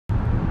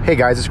Hey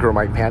guys, it's Guru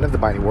Mike Pan of the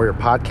Binding Warrior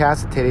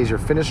Podcast. Today's your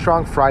Finish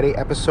Strong Friday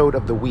episode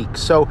of the week.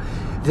 So,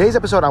 today's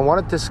episode, I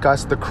want to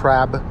discuss the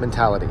crab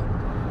mentality.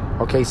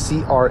 Okay,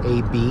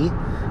 C-R-A-B,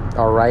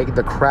 all right,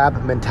 the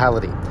crab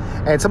mentality.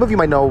 And some of you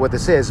might know what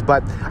this is,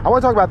 but I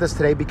want to talk about this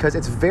today because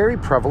it's very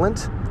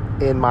prevalent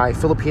in my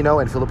Filipino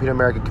and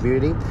Filipino-American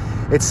community.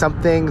 It's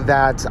something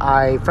that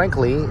I,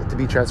 frankly, to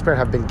be transparent,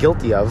 have been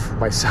guilty of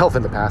myself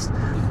in the past.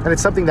 And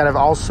it's something that I've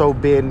also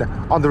been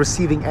on the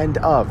receiving end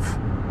of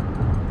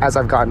as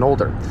I've gotten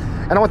older.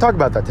 And I want to talk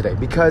about that today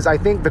because I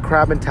think the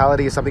crab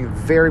mentality is something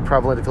very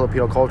prevalent in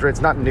Filipino culture. It's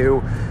not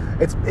new.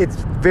 It's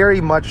very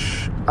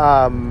much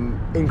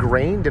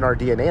ingrained in our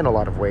DNA in a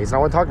lot of ways. And I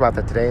want to talk about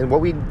that today and what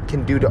we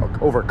can do to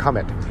overcome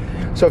it.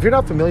 So if you're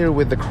not familiar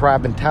with the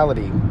crab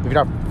mentality, if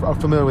you're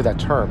not familiar with that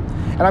term,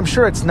 and I'm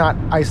sure it's not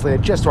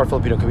isolated just to our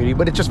Filipino community,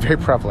 but it's just very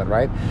prevalent,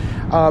 right?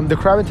 The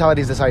crab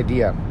mentality is this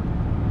idea.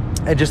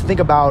 And just think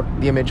about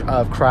the image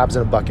of crabs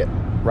in a bucket,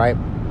 right?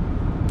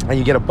 And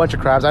you get a bunch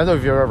of crabs. I don't know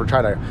if you've ever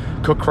tried to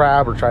cook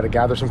crab or try to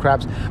gather some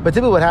crabs, but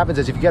typically what happens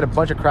is if you get a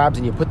bunch of crabs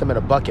and you put them in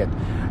a bucket,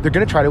 they're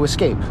going to try to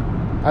escape.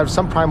 Out of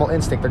some primal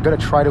instinct, they're going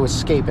to try to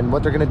escape. And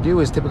what they're going to do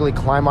is typically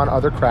climb on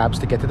other crabs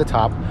to get to the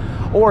top.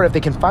 Or if they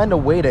can find a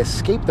way to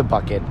escape the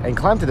bucket and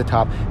climb to the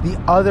top,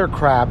 the other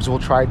crabs will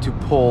try to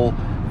pull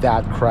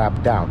that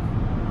crab down.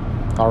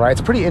 All right,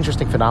 it's a pretty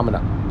interesting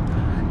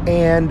phenomenon.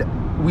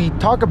 And we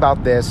talk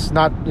about this,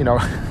 not,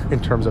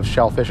 in terms of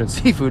shellfish and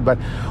seafood, but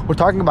we're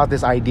talking about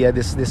this idea,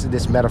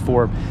 this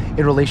metaphor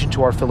in relation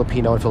to our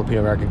Filipino and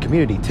Filipino-American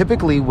community.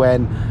 Typically,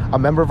 when a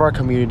member of our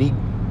community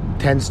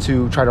tends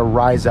to try to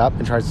rise up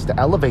and tries to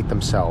elevate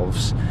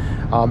themselves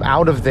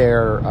out of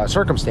their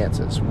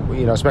circumstances,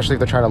 especially if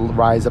they're trying to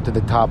rise up to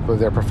the top of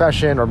their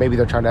profession, or maybe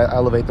they're trying to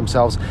elevate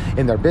themselves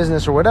in their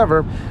business or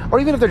whatever, or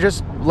even if they're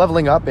just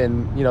leveling up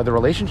in, their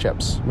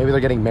relationships, maybe they're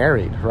getting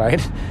married,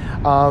 right?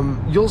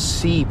 You'll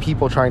see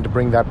people trying to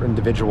bring that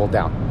individual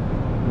down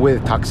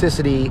with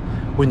toxicity,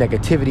 with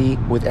negativity,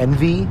 with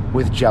envy,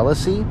 with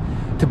jealousy,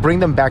 to bring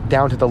them back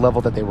down to the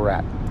level that they were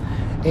at.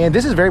 And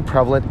this is very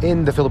prevalent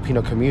in the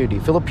Filipino community.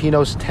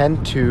 Filipinos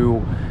tend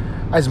to,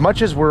 as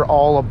much as we're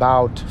all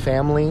about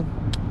family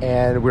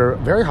and we're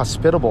very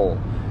hospitable,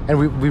 and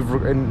we've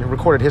in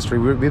recorded history,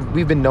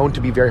 we've been known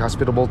to be very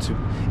hospitable to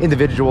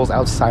individuals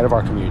outside of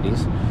our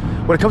communities.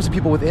 When it comes to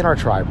people within our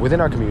tribe, within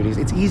our communities,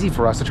 it's easy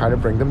for us to try to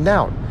bring them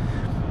down,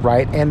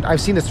 right? And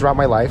I've seen this throughout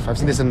my life. I've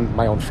seen this in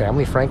my own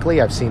family,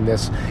 frankly. I've seen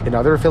this in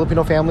other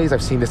Filipino families.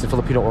 I've seen this in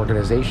Filipino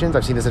organizations.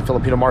 I've seen this in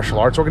Filipino martial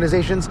arts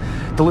organizations.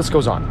 The list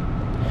goes on.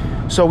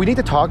 So we need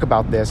to talk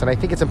about this, and I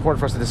think it's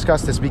important for us to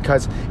discuss this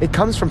because it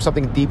comes from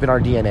something deep in our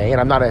DNA. And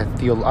I'm not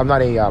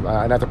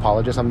an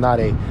anthropologist, I'm not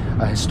a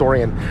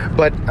historian,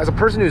 but as a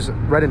person who's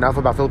read enough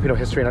about Filipino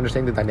history and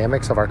understanding the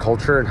dynamics of our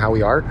culture and how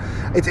we are,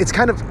 it's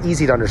kind of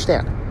easy to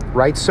understand,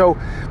 right? So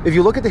if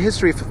you look at the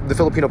history of the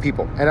Filipino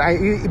people,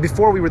 and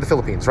before we were the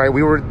Philippines, right?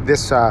 We were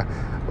this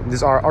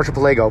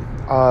archipelago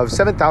of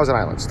 7,000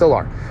 islands, still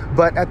are.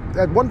 But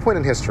at one point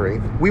in history,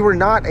 we were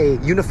not a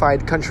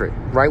unified country,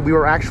 right? We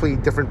were actually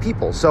different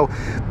people. So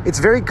it's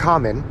very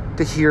common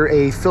to hear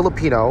a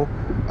Filipino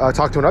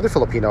talk to another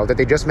Filipino that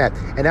they just met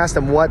and ask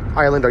them, what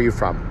island are you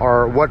from?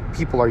 Or what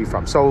people are you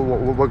from? So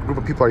what group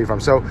of people are you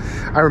from? So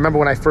I remember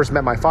when I first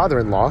met my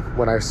father-in-law,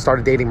 when I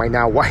started dating my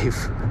now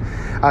wife,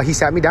 he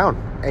sat me down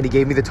and he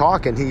gave me the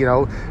talk and he,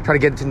 tried to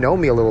get to know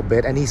me a little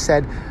bit. And he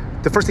said,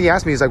 the first thing he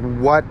asked me is like,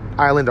 what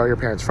island are your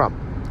parents from?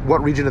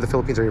 What region of the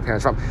Philippines are your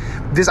parents from?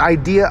 This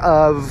idea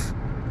of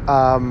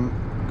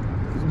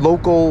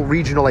local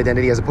regional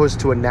identity as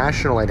opposed to a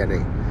national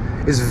identity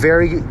is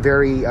very,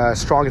 very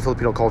strong in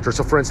Filipino culture.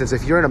 So for instance,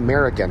 if you're an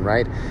American,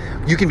 right,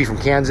 you can be from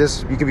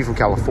Kansas, you can be from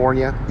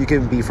California, you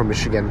can be from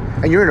Michigan,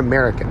 and you're an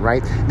American,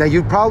 right? Now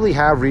you probably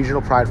have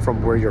regional pride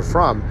from where you're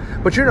from,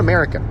 but you're an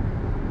American,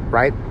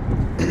 right?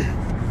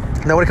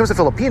 Now when it comes to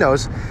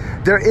Filipinos,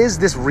 there is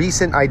this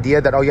recent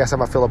idea that, oh yes,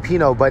 I'm a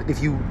Filipino, but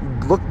if you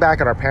look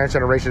back at our parents'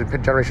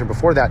 generation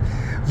before that,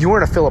 you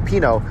weren't a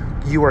Filipino,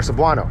 you were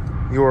Cebuano,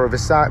 you were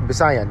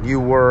Visayan, you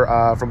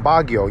were from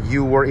Baguio,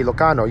 you were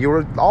Ilocano, you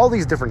were all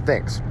these different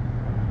things,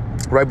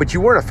 right? But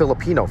you weren't a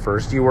Filipino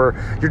first, you were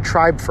your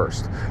tribe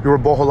first, you were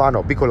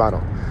Boholano,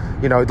 Bicolano,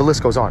 the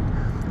list goes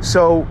on.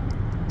 So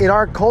in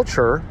our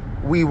culture,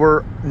 we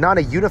were not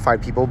a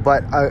unified people,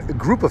 but a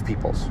group of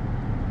peoples.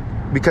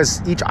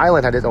 Because each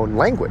island had its own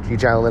language,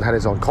 each island had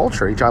its own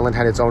culture, each island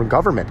had its own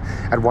government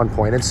at one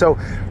point. And so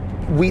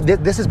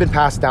this has been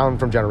passed down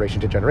from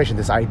generation to generation,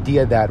 this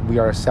idea that we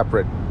are a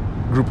separate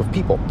group of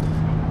people,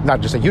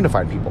 not just a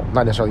unified people,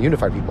 not necessarily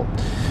unified people.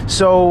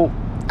 So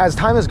as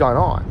time has gone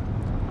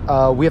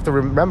on, we have to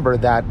remember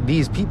that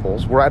these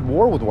peoples were at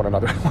war with one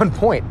another at one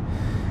point.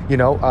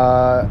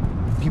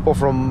 People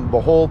from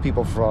Bohol,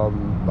 people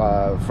from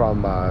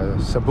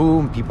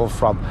Cebu, people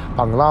from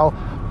Panglao,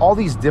 all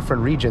these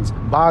different regions,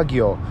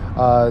 Baguio,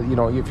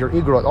 if you're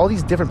Igorot, all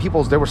these different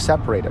peoples, they were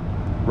separated,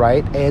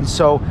 right? And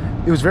so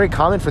it was very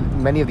common for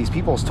many of these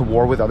peoples to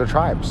war with other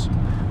tribes.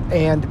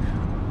 And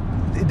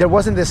there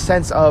wasn't this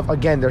sense of,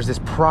 again, there's this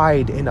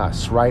pride in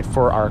us, right,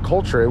 for our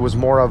culture. It was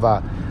more of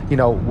a,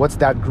 what's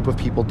that group of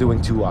people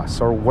doing to us,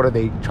 or what are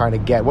they trying to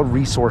get? What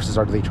resources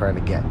are they trying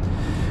to get?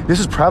 This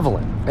is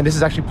prevalent, and this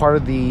is actually part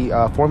of the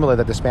formula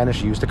that the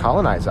Spanish used to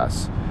colonize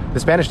us. The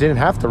Spanish didn't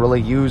have to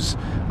really use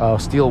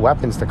steel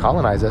weapons to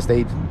colonize us.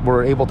 They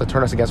were able to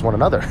turn us against one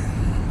another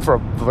for a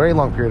very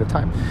long period of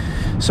time.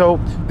 So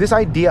this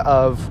idea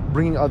of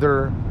bringing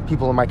other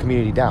people in my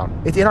community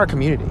down, it's in our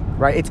community,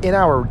 right? It's in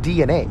our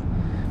DNA.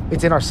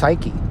 It's in our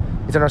psyche.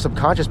 It's in our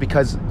subconscious,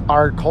 because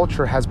our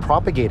culture has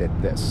propagated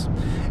this.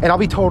 And I'll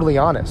be totally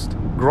honest.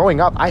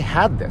 Growing up, I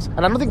had this.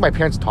 And I don't think my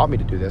parents taught me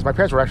to do this. My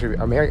parents were actually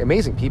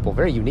amazing people,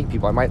 very unique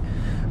people. I might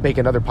make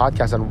another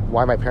podcast on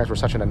why my parents were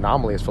such an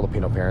anomaly as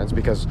Filipino parents,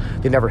 because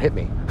they never hit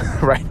me,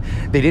 right?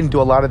 They didn't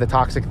do a lot of the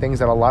toxic things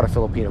that a lot of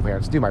Filipino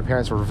parents do. My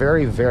parents were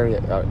very, very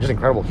just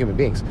incredible human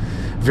beings,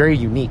 very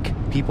unique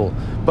people.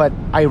 But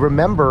I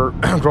remember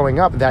growing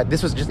up that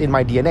this was just in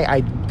my DNA. I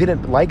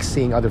didn't like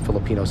seeing other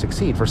Filipinos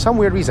succeed for some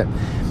weird reason.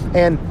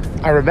 And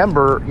I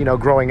remember,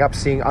 growing up,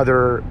 seeing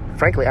other,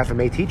 frankly,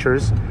 FMA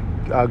teachers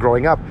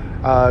growing up,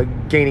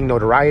 gaining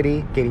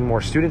notoriety, gaining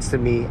more students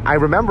than me. I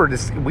remember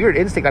this weird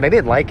instinct, and I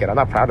didn't like it. I'm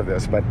not proud of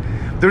this, but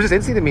there was this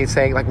instinct in me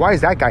saying, like, why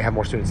does that guy have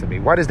more students than me?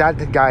 Why does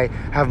that guy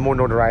have more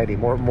notoriety,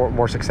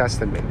 more success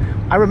than me?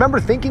 I remember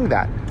thinking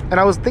that. And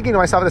I was thinking to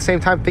myself at the same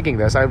time thinking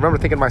this. I remember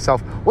thinking to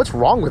myself, what's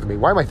wrong with me?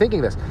 Why am I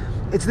thinking this?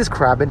 It's this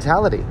crab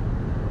mentality,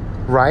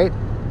 right?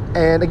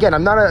 And again,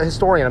 I'm not a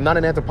historian, I'm not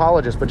an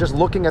anthropologist, but just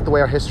looking at the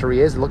way our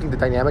history is, looking at the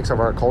dynamics of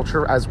our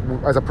culture as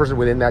a person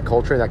within that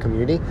culture, in that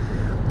community,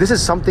 this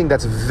is something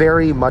that's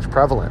very much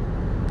prevalent,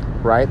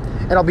 right?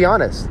 And I'll be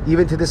honest,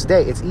 even to this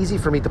day, it's easy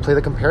for me to play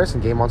the comparison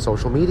game on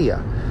social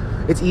media.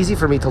 It's easy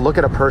for me to look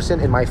at a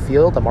person in my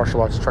field, a martial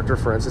arts instructor,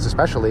 for instance,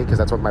 especially, because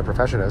that's what my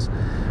profession is,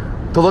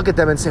 to look at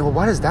them and say, well,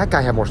 why does that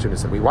guy have more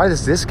students than me? Why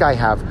does this guy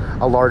have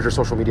a larger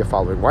social media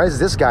following? Why does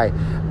this guy,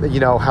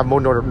 have more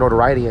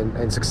notoriety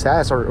and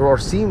success, or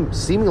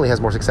seemingly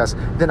has more success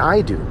than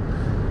I do,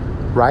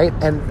 right?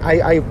 And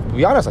I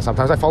be honest,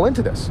 sometimes I fall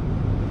into this.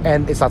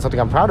 And it's not something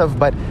I'm proud of,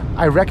 but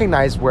I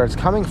recognize where it's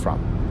coming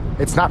from.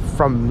 It's not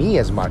from me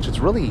as much. It's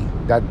really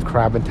that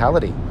crab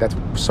mentality that's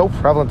so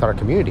prevalent in our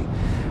community.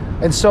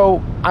 And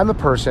so I'm a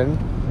person,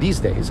 these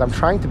days, I'm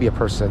trying to be a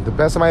person, to the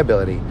best of my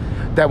ability,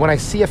 that when I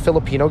see a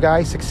Filipino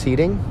guy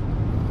succeeding,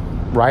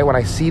 right, when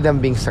I see them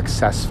being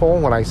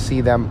successful, when I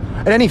see them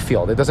in any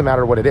field, it doesn't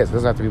matter what it is. It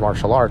doesn't have to be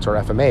martial arts or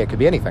FMA. It could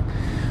be anything.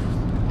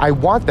 I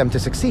want them to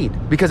succeed,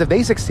 because if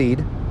they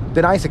succeed,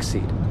 then I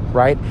succeed,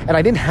 right? And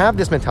I didn't have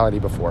this mentality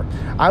before.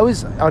 I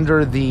was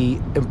under the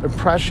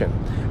impression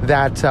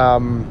that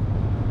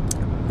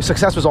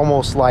success was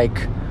almost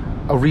like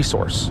a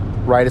resource,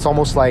 right? It's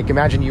almost like,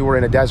 imagine you were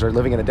in a desert,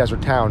 living in a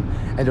desert town,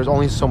 and there's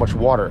only so much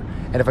water.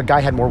 And if a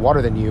guy had more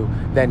water than you,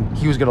 then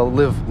he was going to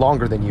live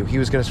longer than you. He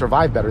was going to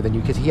survive better than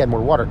you because he had more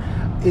water.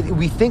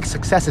 We think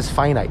success is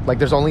finite, like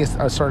there's only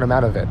a certain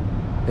amount of it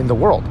in the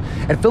world.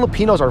 And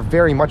Filipinos are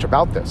very much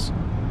about this,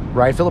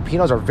 right?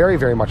 Filipinos are very,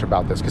 very much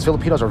about this, because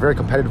Filipinos are very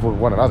competitive with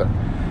one another,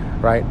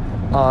 right?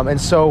 And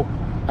so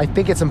I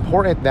think it's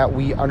important that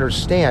we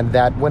understand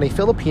that when a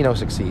Filipino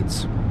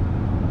succeeds,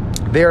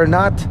 they're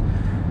not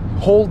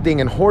holding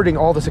and hoarding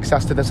all the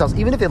success to themselves,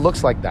 even if it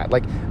looks like that.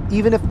 Like,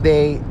 even if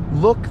they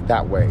look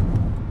that way,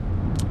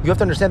 you have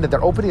to understand that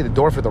they're opening the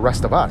door for the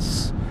rest of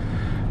us.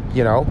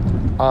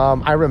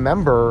 I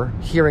remember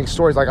hearing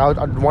stories, like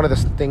one of the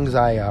things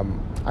I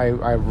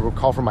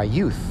recall from my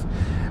youth.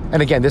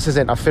 And again, this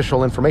isn't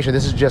official information.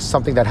 This is just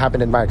something that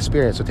happened in my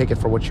experience, so take it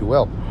for what you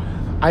will.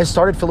 I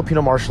started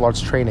Filipino martial arts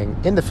training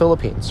in the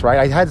Philippines, right?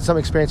 I had some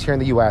experience here in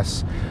the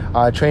U.S.,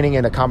 training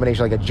in a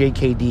combination like a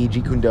JKD,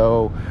 Jeet Kune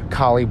Do,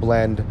 Kali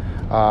blend,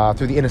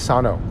 through the Dan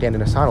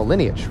Inosanto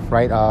lineage,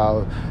 right?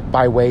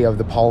 By way of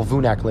the Paul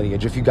Vunak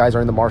lineage. If you guys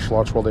are in the martial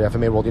arts world or the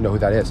FMA world, you know who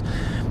that is.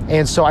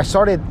 And so I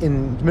started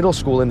in middle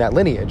school in that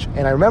lineage.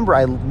 And I remember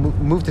I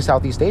moved to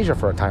Southeast Asia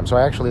for a time. So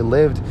I actually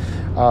lived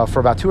for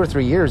about 2 or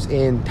 3 years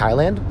in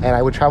Thailand. And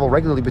I would travel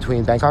regularly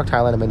between Bangkok,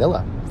 Thailand, and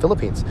Manila,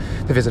 Philippines,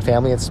 to visit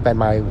family and spend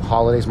my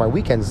holidays, my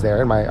weekends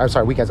there,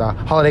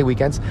 holiday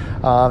weekends,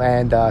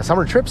 and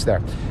summer trips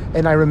there.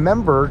 And I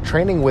remember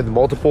training with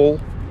multiple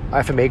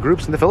FMA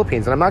groups in the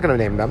Philippines, and I'm not going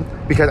to name them,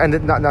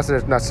 and not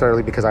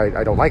necessarily because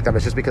I don't like them,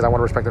 it's just because I want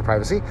to respect their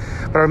privacy.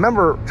 But I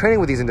remember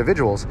training with these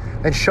individuals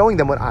and showing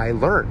them what I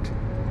learned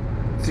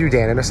through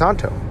Dan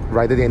Inosanto,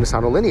 right, the Dan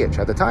Inosanto lineage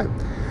at the time.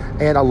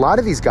 And a lot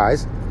of these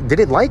guys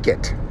didn't like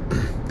it.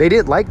 They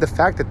didn't like the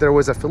fact that there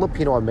was a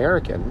Filipino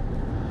American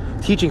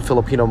teaching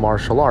Filipino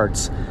martial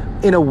arts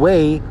in a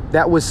way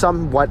that was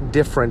somewhat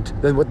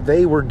different than what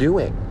they were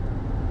doing.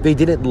 They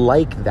didn't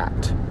like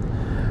that.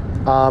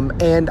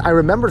 And I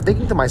remember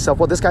thinking to myself,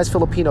 well, this guy's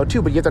Filipino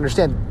too, but you have to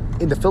understand,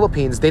 in the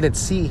Philippines, they didn't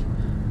see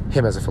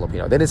him as a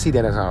Filipino. They didn't see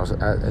Dan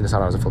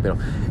Inosanto as a Filipino.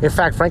 In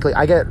fact, frankly,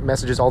 I get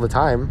messages all the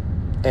time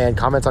and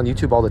comments on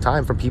YouTube all the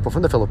time from people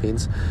from the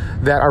Philippines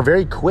that are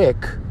very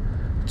quick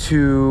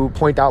to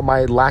point out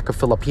my lack of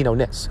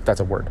Filipino-ness, if that's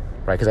a word,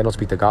 right? Because I don't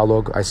speak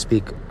Tagalog.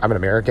 I'm an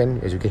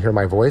American, as you can hear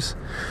my voice.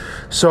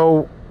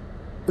 So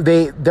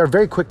they're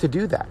very quick to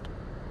do that.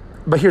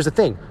 But here's the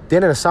thing: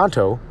 Dan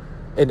Inosanto,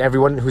 and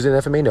everyone who's in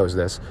FMA knows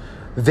this,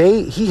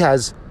 he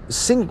has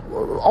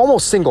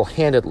almost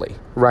single-handedly,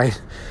 right,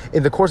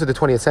 in the course of the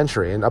 20th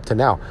century and up to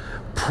now,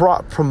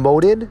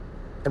 promoted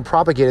and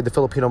propagated the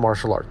Filipino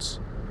martial arts.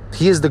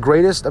 He is the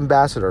greatest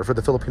ambassador for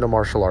the Filipino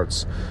martial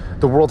arts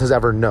the world has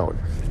ever known.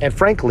 And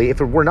frankly, if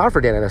it were not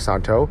for Dan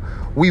Inosanto,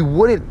 we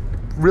wouldn't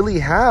really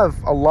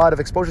have a lot of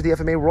exposure to the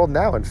FMA world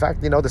now. In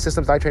fact, the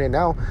systems I train in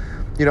now,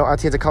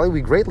 Atienza Kali,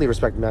 we greatly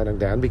respect Manang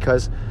Dan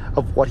because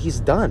of what he's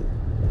done,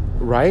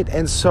 right?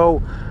 And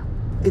so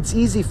it's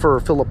easy for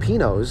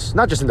Filipinos,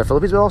 not just in the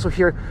Philippines, but also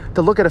here,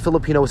 to look at a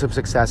Filipino with some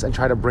success and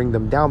try to bring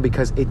them down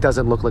because it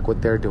doesn't look like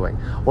what they're doing.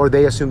 Or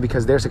they assume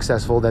because they're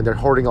successful, then they're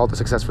hoarding all the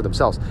success for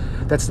themselves.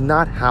 That's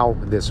not how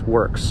this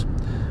works.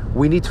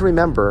 We need to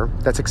remember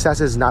that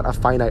success is not a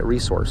finite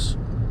resource,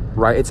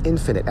 right? It's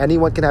infinite.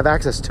 Anyone can have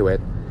access to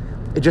it.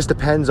 It just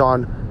depends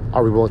on,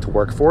 are we willing to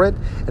work for it?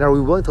 And are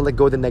we willing to let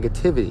go of the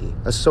negativity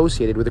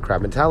associated with the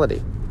crab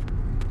mentality?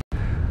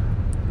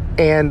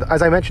 And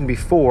as I mentioned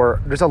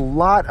before, there's a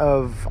lot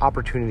of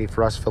opportunity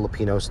for us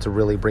Filipinos to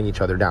really bring each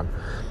other down,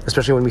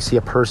 especially when we see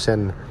a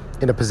person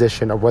in a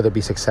position of whether it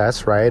be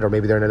success, right? Or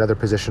maybe they're in another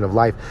position of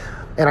life.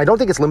 And I don't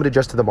think it's limited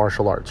just to the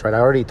martial arts, right? I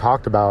already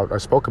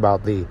spoke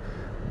about the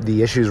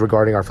issues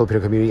regarding our Filipino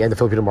community and the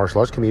Filipino martial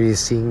arts community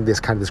seeing this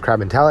crab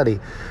mentality.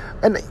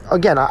 And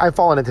again, I've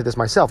fallen into this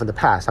myself in the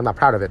past. I'm not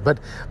proud of it. But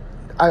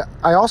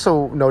I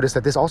also noticed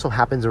that this also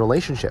happens in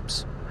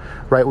relationships,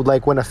 right?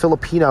 Like when a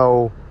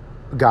Filipino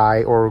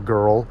guy or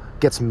girl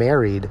gets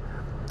married,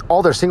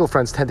 all their single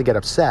friends tend to get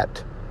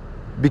upset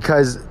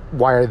because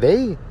why are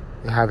they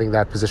having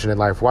that position in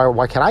life?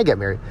 Why can't I get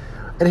married?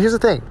 And here's the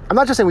thing. I'm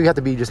not just saying we have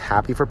to be just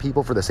happy for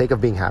people for the sake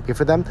of being happy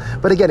for them.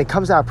 But again, it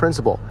comes down to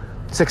principle.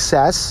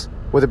 Success,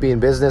 whether it be in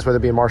business, whether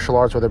it be in martial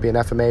arts, whether it be in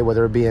FMA,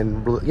 whether it be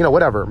in,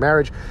 whatever,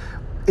 marriage,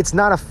 it's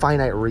not a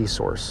finite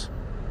resource.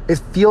 It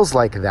feels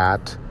like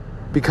that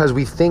because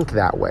we think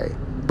that way.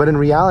 But in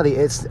reality,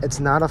 it's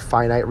not a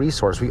finite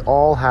resource. We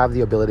all have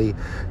the ability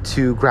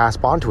to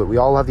grasp onto it. We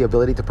all have the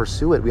ability to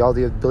pursue it. We all have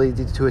the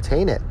ability to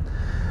attain it.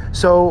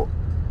 So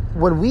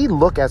when we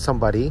look at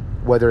somebody,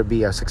 whether it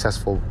be a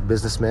successful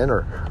businessman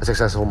or a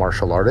successful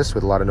martial artist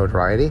with a lot of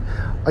notoriety,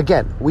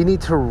 again, we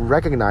need to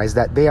recognize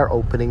that they are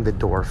opening the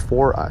door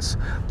for us.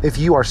 If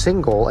you are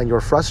single and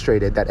you're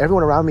frustrated that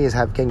everyone around me is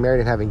getting married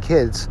and having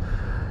kids,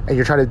 and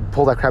you're trying to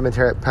pull that crab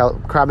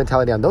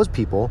mentality on those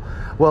people,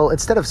 well,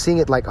 instead of seeing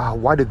it like, oh,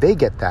 why did they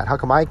get that? How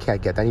come I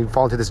can't get that? And you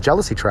fall into this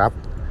jealousy trap.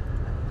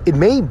 It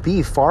may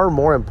be far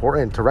more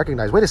important to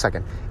recognize, wait a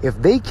second,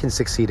 if they can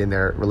succeed in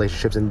their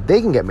relationships and they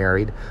can get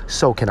married,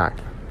 so can I.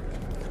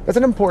 That's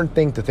an important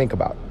thing to think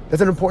about.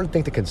 That's an important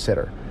thing to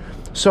consider.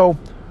 So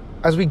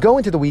as we go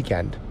into the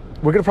weekend,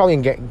 we're going to probably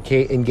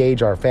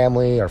engage our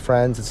family, our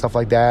friends and stuff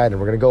like that.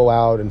 And we're going to go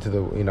out into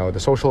the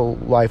social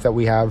life that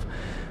we have.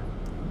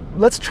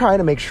 Let's try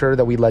to make sure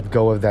that we let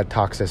go of that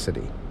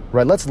toxicity,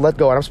 right? Let's let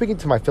go. And I'm speaking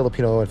to my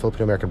Filipino and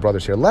Filipino-American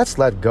brothers here. Let's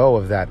let go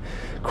of that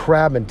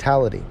crab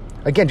mentality.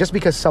 Again, just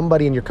because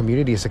somebody in your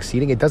community is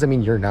succeeding, it doesn't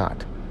mean you're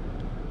not.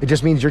 It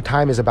just means your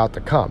time is about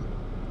to come.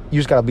 You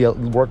just got to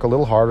work a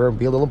little harder,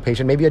 be a little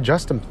patient, maybe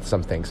adjust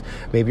some things.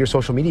 Maybe your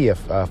social media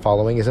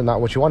following isn't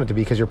not what you want it to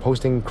be because you're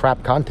posting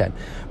crap content.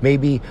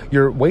 Maybe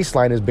your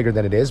waistline is bigger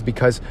than it is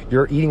because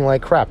you're eating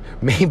like crap.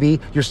 Maybe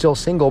you're still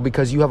single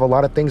because you have a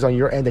lot of things on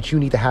your end that you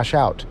need to hash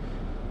out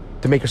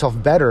to make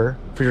yourself better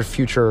for your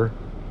future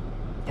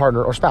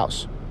partner or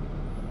spouse.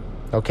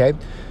 Okay?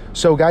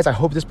 So guys, I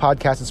hope this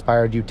podcast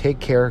inspired you. Take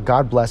care.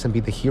 God bless and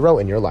be the hero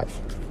in your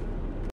life.